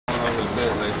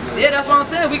Yeah, that's what I'm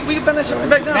saying. We can bend that shit right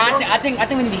back down. Nah, I think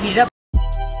we need to heat it up.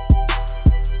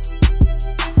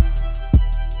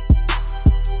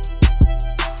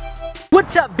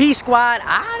 What's up, B Squad?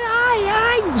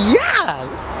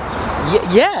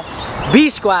 Yeah. B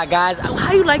Squad, guys.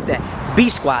 How do you like that? B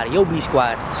Squad, yo B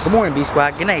Squad. Good morning, B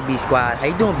Squad. Good night, B Squad. How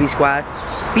you doing, B Squad?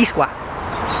 B Squad.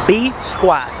 B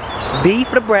Squad. B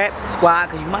for the BRAAP Squad,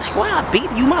 because you my squad, B,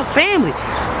 you my family.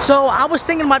 So I was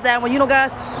thinking about that when, you know,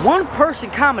 guys, one person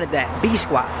commented that, B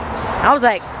Squad. I was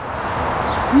like,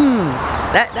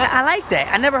 I like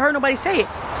that. I never heard nobody say it.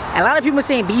 And a lot of people are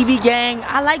saying BV gang.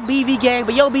 I like BV gang,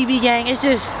 but yo BV gang, it's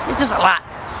just a lot.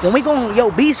 When we go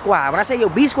yo B Squad, when I say yo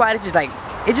B Squad, it's just like,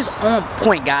 it's just on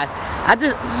point, guys. I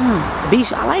just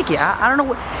I like it. I don't know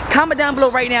what. Comment down below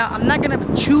right now. I'm not gonna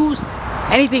choose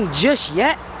anything just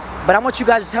yet, but I want you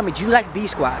guys to tell me, do you like B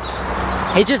Squad?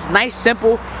 It's just nice,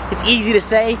 simple. It's easy to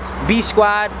say. B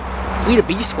Squad. We the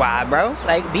B Squad, bro.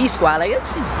 Like B Squad. Like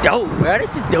it's just dope, bro.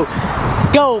 This is dope.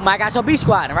 Go, my guys. So B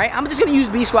Squad, all right? I'm just gonna use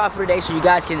B Squad for today, so you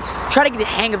guys can try to get the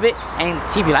hang of it and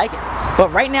see if you like it.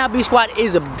 But right now, B Squad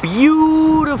is a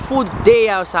beautiful day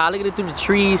outside. Look at it through the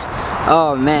trees.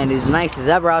 Oh man, it's nice as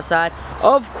ever outside.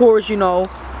 Of course, you know,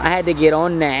 I had to get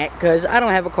on that because I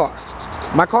don't have a car.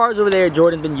 My car is over there.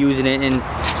 Jordan's been using it, and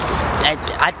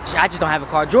I just don't have a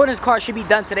car. Jordan's car should be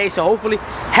done today, so hopefully,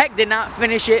 Heck did not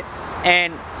finish it,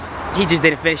 and he just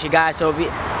didn't finish it, guys. So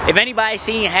if anybody's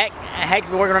seen Heck's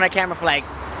been working on that camera for like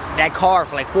that car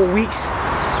for like 4 weeks,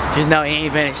 just know he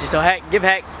ain't finished it. So Heck, give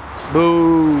Heck.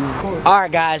 Boo.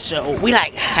 Alright guys, so we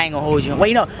like, I ain't gonna hold you. Wait,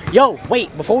 you know, yo,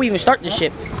 wait, before we even start this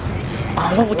shit.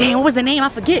 Oh, damn, what was the name? I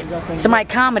forget. Somebody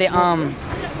commented,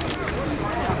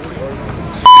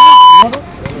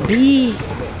 B.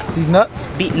 These nuts?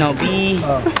 No, B.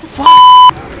 Fuck.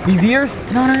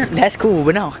 BVers? No, that's cool,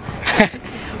 but no.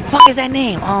 Fuck is that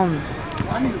name?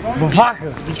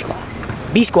 Bavaka. B Squad.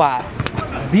 B Squad.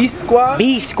 B Squad?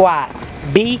 B Squad.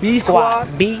 B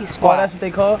Squad. B Squad. Oh, that's what they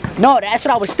call? No, that's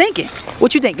what I was thinking.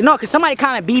 What you think? No, cause somebody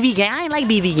comment BV gang. I ain't like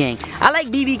BV gang. I like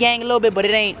BV gang a little bit, but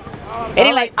it ain't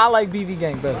like I like BV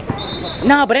gang better.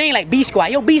 No, but it ain't like B Squad.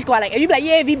 Yo, B Squad, like if you be like,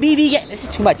 yeah, BV gang, this is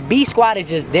too much. B Squad is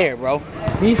just there, bro.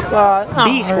 B Squad.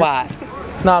 B Squad.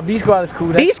 Nah, B Squad is cool.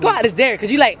 That's B Squad is there,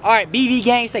 cause you like, all right, BV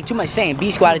gang. It's like too much saying.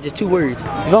 B Squad is just 2 words.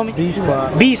 You feel me? B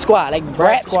Squad. B Squad, like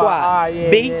BRAAP Squad. Yeah,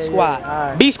 B Squad. Yeah,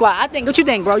 right. B Squad. I think. What you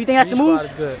think, bro? You think that's the move? B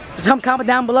Squad is good. Just comment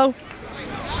down below.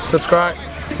 Subscribe.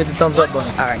 Hit the thumbs up button.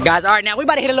 All right, guys. All right, now we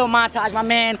about to hit a little montage, my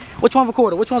man. Which one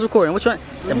recorded? Which one's recording? Which one?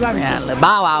 The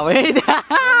Bow Wow.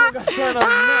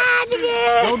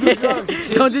 Don't do drugs.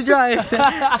 Don't do drugs.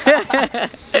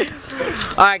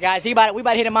 All right, guys. We about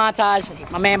to hit a montage.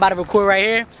 My man about to record right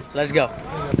here. So let's go.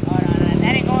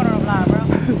 That ain't going on a vlog, bro.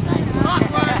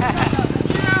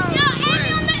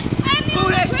 Pull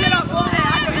that shit up. Go ahead.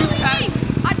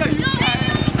 I know you can.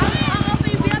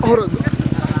 Hold on.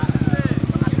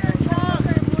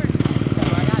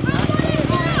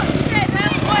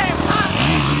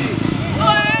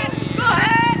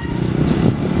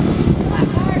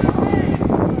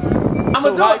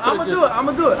 I'm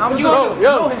gonna do it.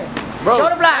 Yo, bro. Show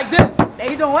the vlog. Like this. Hey,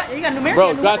 you doing what? You got numeric?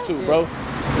 Bro, you got to, bro.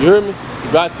 You hear me?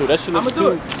 You got to. That shit looks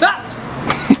too. Stop!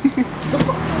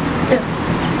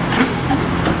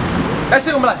 That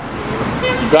shit gonna be like.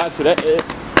 You got to.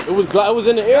 It was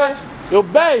in the air. Yo,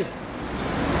 babe.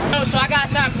 So I got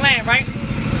something planned, right?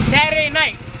 Saturday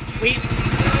night, they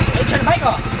turn the bike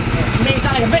off. You made me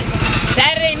sound like a bitch.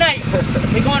 Saturday night,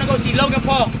 we're going to go see Logan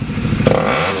Paul.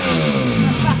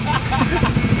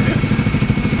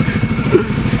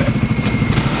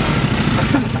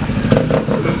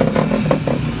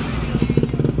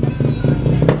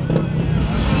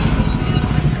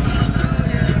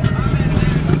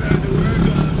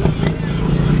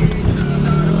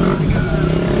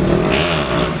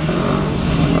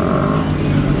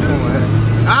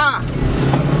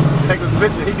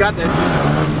 He got that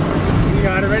shit. He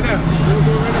got it right now.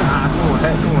 Come on,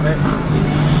 heck.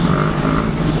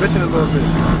 He's bitching a little bit.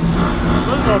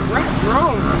 Look at BRAAP, bro.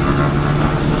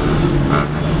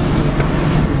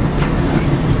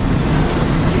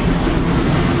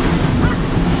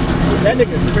 That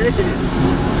nigga's crazy.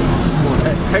 Come on,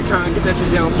 Heck trying to get that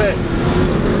shit down pat.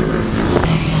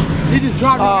 He just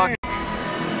dropped it.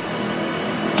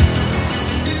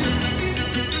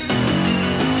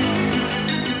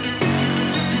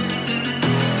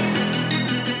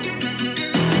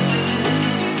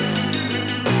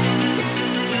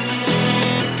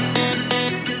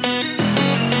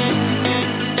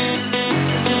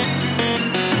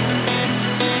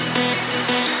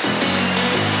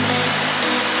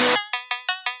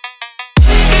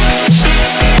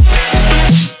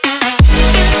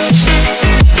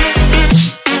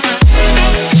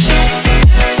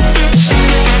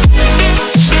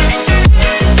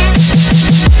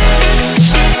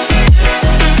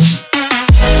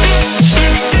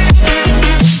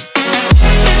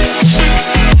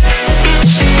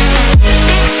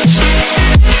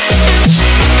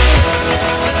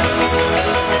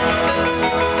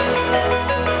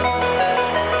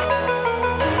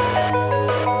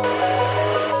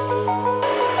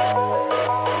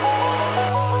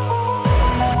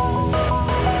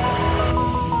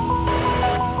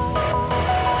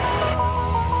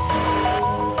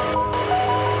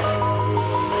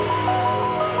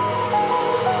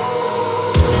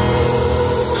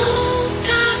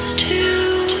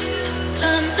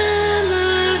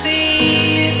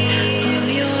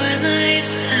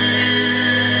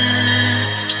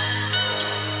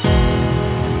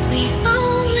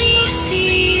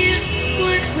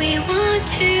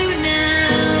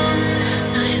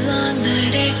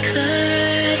 thought it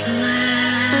could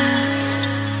last.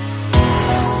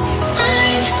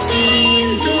 I've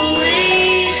seen the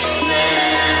wasteland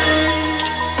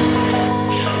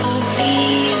of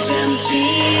these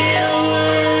empty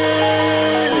words.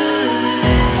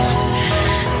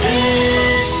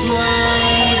 This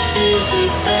life is a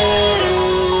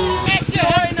battle. That shit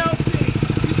hard enough.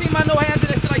 You see my no hands in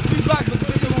that shit like 3 blocks, but the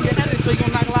video gonna get edited, so you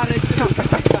gonna knock a lot of that shit out.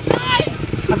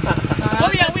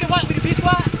 Oh yeah, we the what? We the B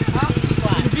squad? Huh? B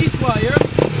squad. We the B squad, you heard?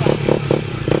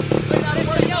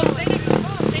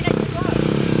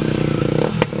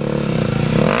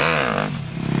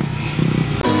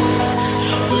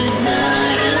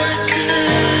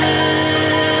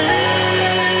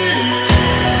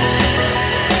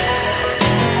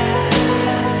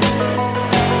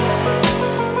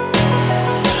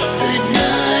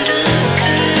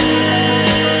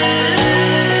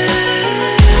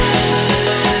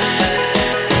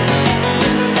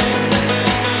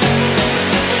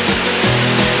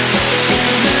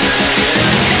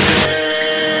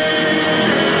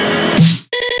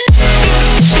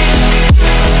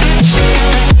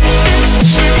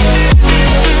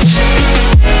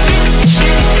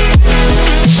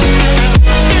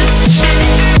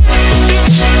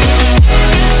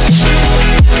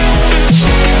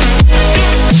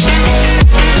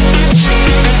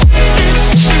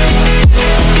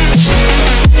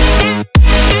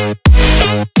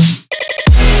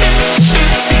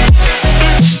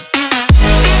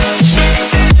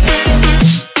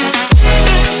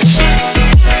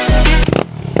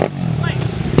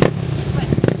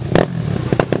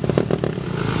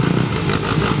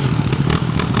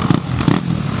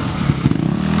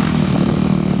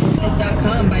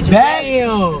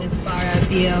 Damn. As far as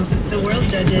the world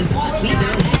judges, we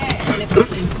don't. And if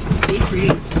it is, they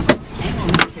create.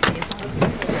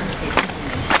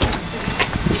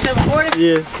 You still recording?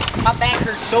 Yeah. My back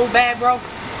hurts so bad, bro.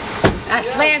 I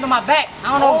slammed on my back. I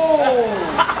don't know.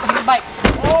 Give me the bike.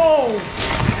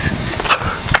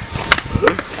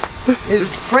 His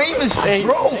frame is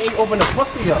broke. Ain't open the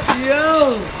pussy up.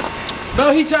 Yo!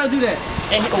 Bro, he trying to do that.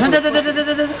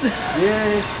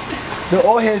 Yeah. The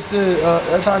old head said,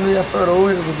 that's how I knew that fur. The old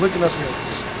head was looking up here.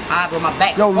 Ah, bro, my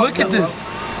back. Yo, look at this.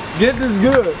 Get this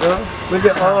good, bro. Look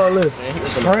at all this.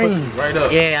 It's frame. right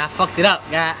up. Yeah, I fucked it up.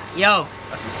 Yeah, yo.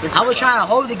 That's a 6. I was trying to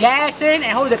hold the gas in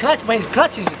and hold the clutch, but his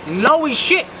clutch is low as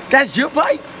shit. That's your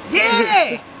bike?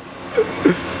 Yeah.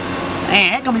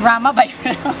 Man, that gonna be riding my bike.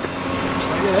 Yeah,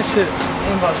 that shit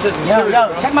ain't about shit.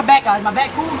 Yo, check my back out. Is my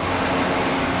back cool?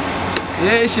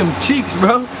 Yeah, it's your cheeks,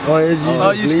 bro. Oh, it's you.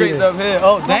 Oh, you scraped up here.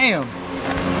 Oh, damn.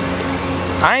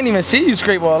 I ain't even see you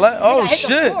scrape all that. Oh, I hit the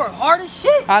shit. floor hard as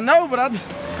shit. I know, but I...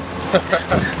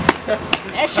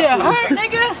 That shit hurt,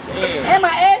 nigga. And my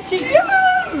ass cheeks.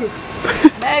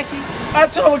 Ass cheeks.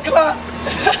 At 12 o'clock.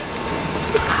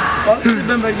 Oh, this shit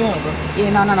been back going, bro.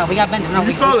 Yeah, no. We got bend it. No,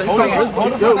 You feel it. Hold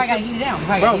it. Yo, I gotta heat it down.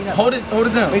 bro, hold it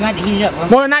down. We're gonna have to heat it up,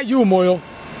 bro. Moyo, not you, Moyo.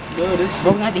 Yo, this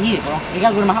Bro, we're gonna have to heat it, bro. You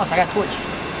gotta go to my house. I got a torch.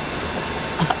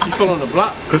 You fell on the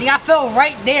block. Nigga, I fell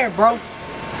right there, bro.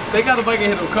 They got a bike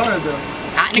and hit the car, though.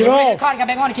 Nigga, ran in the car, got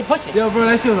back on and keep pushing. Yo, bro,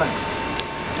 that shit was like...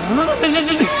 Nigga,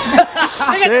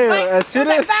 the bike, that shit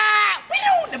like, bah,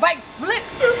 pew, the bike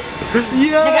flipped.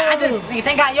 Yo. Nigga,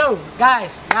 thank God, yo,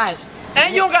 guys.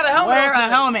 And you don't got a helmet Wear on a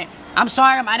helmet. I'm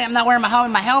sorry, I'm not wearing my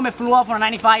helmet. My helmet flew off on a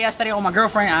 95 yesterday on my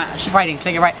girlfriend. She probably didn't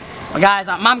click it right. But guys,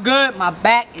 I'm good. My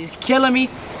back is killing me.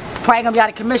 Probably gonna be out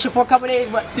of commission for a couple days,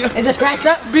 but is it scratched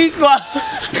up? B squad.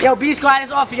 Yo, B squad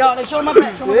is off for y'all. Show my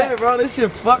back. Yeah, bro, this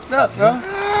shit fucked up, bro.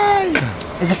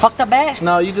 Is it fucked up bad?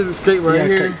 No, you just scrape right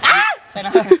here. Ah!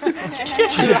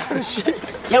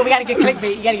 Yo, we gotta get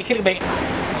clickbait. You gotta get clickbait.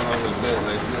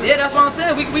 Yeah, that's what I'm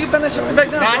saying. We can bend that shit right back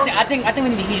down, bro. I think we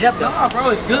need to heat it up though. Nah, bro,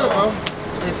 it's good, bro.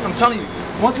 I'm telling you,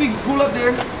 once we pull up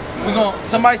there, we gonna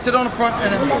somebody sit on the front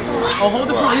and then hold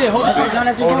the front. Yeah, hold the front. No,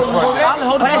 that's just hold the front.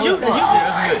 Hold the front. That's you.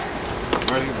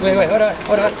 Wait, hold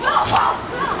on.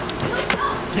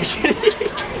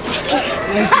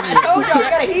 I told y'all, we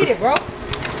gotta heat it, bro.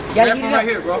 You gotta heat it right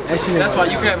here, bro. That's why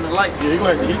you grabbing the light. Yeah, you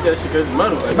gonna have to heat that shit because it's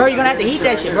metal. Bro, you're gonna have to heat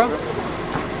that shit, bro.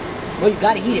 Bro, you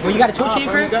gotta heat it, bro. You got a torch in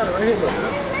your You crib? got it right here, bro.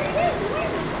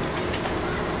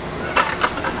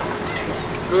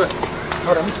 Good.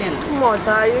 Hold on, let me stand. Come on,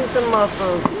 Ty, use the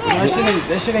muscles.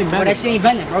 That shit ain't Bro, bending. that shit ain't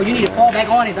bending, bro. You need to fall back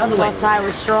on it the other way. Ty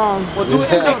was strong. Well, do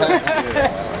it.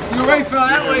 You already fell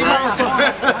that way,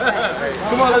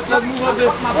 Come on, let's move up there.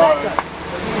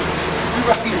 You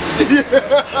rocking this shit.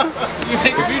 You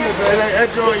make a beat, bro.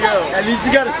 That joint, yo. At least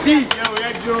you got a seat. Yo,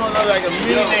 that joint look like a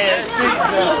millionaire seat.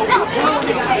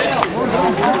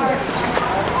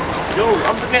 Yo,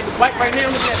 I'm looking at the bike right now.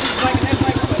 I'm looking at this bike and that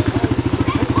bike.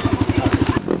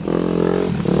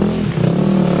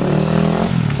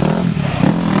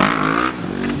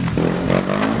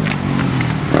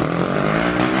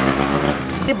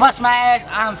 bust my ass,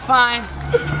 I'm fine.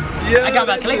 Yeah, I got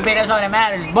my clickbait, that's all that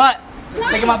matters. But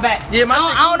look at my back. Yeah, my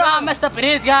I don't know how messed up it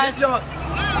is, guys.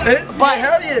 But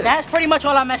hell yeah. that's pretty much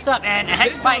all I messed up, and a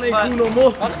hex bike, ain't but cool no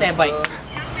more. fuck that bike.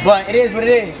 But it is what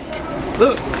it is.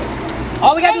 Look.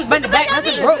 All we gotta do is bend the back,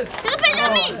 nothing broke. Do the pin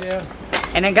on me. Yeah.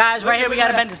 And then guys, right here we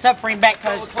gotta bend the subframe back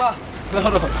cause No.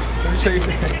 Let me show you.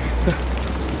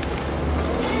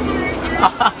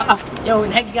 yo,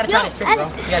 Hank, you gotta try this trick, bro.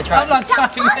 You gotta try I'm not trying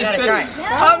You gotta try it.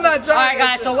 I'm not trying. Alright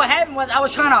guys, so what happened was I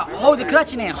was trying to hold the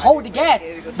clutch and then hold the gas.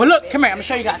 But look, come here, I'm gonna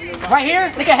show you guys. Right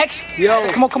here, look at Hex.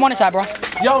 Yo. Come on inside, bro.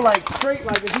 Yo, like straight,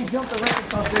 like if he jumped the ramp or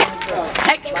something.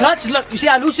 Hex clutch, look, you see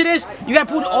how loose it is? You gotta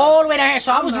pull it all the way down here.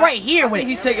 So I was right here with it.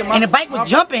 He's taking my- and the bike was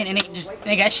jumping and it just,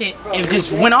 nigga, that shit, it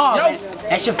just went off. Yo.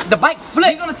 That shit, the bike He's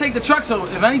flipped. gonna take the truck, so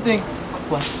if anything.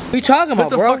 What are you talking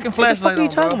about, the bro? fucking flashlight What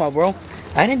the fuck are you on, talking about, bro?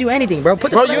 I didn't do anything, bro.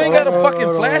 Put the Bro, you ain't got a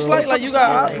fucking flashlight like you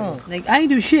got an iPhone. Like, I didn't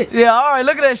do shit. Yeah, alright,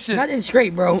 look at that shit. Nothing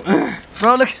straight, bro.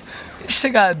 Bro, look. That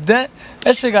shit got a dent.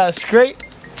 That shit got a scrape.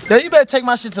 Yo, you better take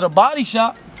my shit to the body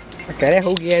shop. Okay, that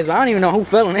hoogie ass, but I don't even know who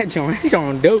fell on that joint. That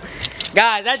joint do.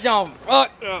 Guys, that joint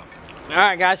fucked up.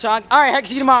 Alright, guys, so alright, Hex,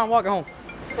 see you tomorrow. I'm walking home.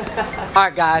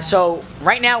 Alright, guys, so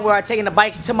right now we are taking the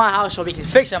bikes to my house so we can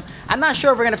fix them. I'm not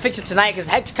sure if we're gonna fix them tonight because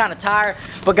Hex kind of tired.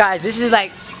 But guys, this is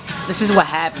what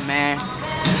happened, man.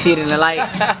 You see it in the light.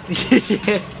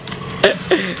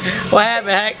 What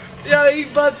happened, Hex? Yo, he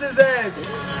bust his ass.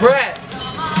 Brad,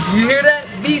 you hear that?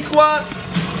 B squad?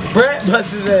 Brad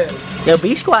bust his ass. Yo,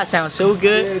 B Squad sounds so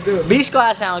good. Yeah, it do. B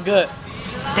Squad sound good.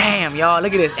 Damn, y'all,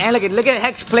 look at this. And look at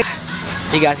Hex play.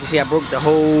 You guys can see I broke the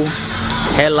whole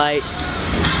headlight.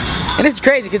 And it's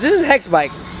crazy because this is Hex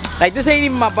bike. Like, this ain't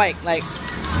even my bike. Like,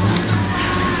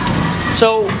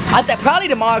 so I thought probably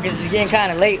tomorrow because it's getting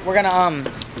kind of late. We're gonna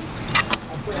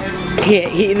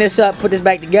heating this up, put this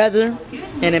back together,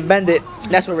 and then bend it.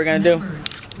 That's what we're gonna do.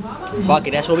 Fuck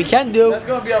it, that's what we can do. That's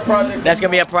gonna be our project. That's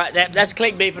gonna be a that's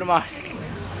clickbait for tomorrow.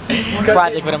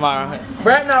 Project for tomorrow.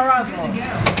 Brad not riding tomorrow.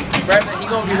 Brad, he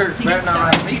gonna be hurt. Brad not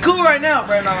riding. He cool right now.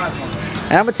 Brad not riding tomorrow.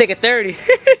 And I'm gonna take a 30. Yo,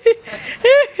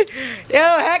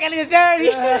 heck, I need a 30.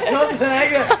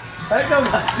 That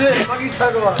comes my shit. What are you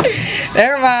talking about?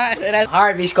 Never mind.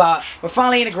 Alright, B Squad. We're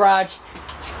finally in the garage.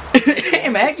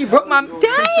 Damn, Heck, you broke my.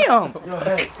 Damn!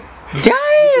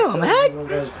 Damn, Heck!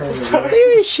 Look at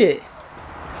this shit.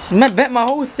 Bent my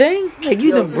whole thing? Like,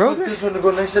 you done broke it? This one to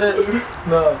go next to that?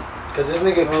 No. Cause this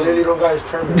nigga clearly don't got his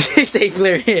permit. Say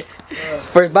clear here.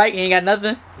 For his bike, he ain't got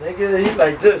nothing? Nigga, he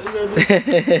like this.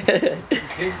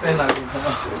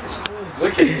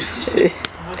 Look at this.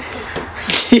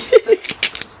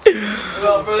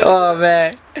 Oh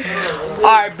man.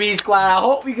 Alright, B Squad. I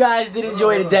hope you guys did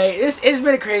enjoy today. It's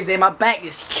been a crazy day. My back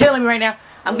is killing me right now.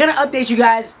 I'm gonna update you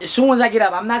guys as soon as I get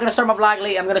up. I'm not gonna start my vlog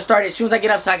late. I'm gonna start it as soon as I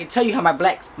get up so I can tell you how my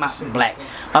back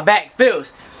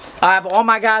feels. Alright, but all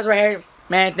my guys right here,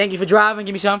 man, thank you for driving.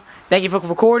 Give me some. Thank you for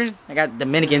recording. I got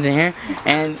Dominicans in here.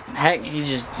 And heck, you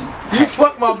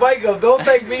fucked my bike up. Don't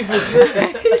thank me for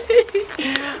shit.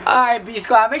 Alright, B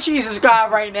Squad. Make sure you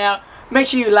subscribe right now. Make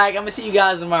sure you like. I'm gonna see you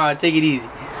guys tomorrow. Take it easy.